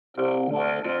The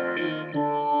weather in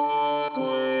Brooklyn.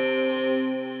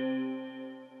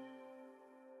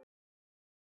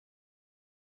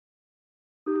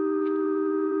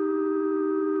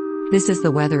 This is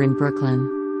the weather in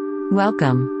Brooklyn.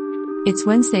 Welcome. It's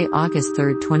Wednesday, August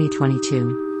 3rd,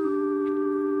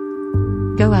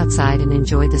 2022. Go outside and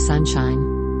enjoy the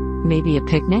sunshine. Maybe a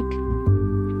picnic?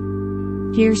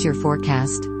 Here's your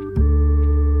forecast.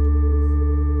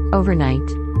 Overnight.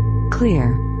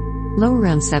 Clear. Low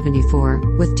around 74,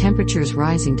 with temperatures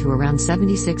rising to around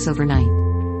 76 overnight.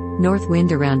 North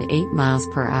wind around 8 miles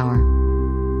per hour.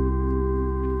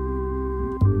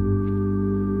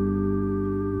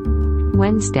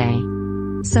 Wednesday.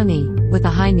 Sunny, with a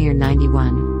high near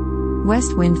 91.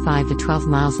 West wind 5 to 12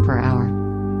 miles per hour.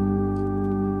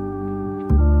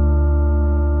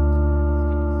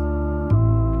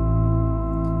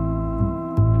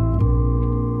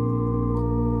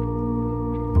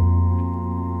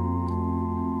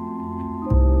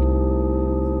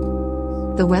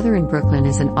 The Weather in Brooklyn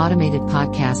is an automated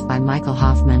podcast by Michael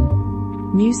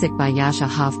Hoffman. Music by Yasha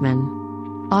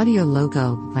Hoffman. Audio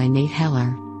logo by Nate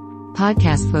Heller.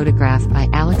 Podcast photograph by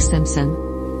Alex Simpson.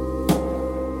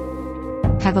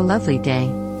 Have a lovely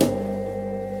day.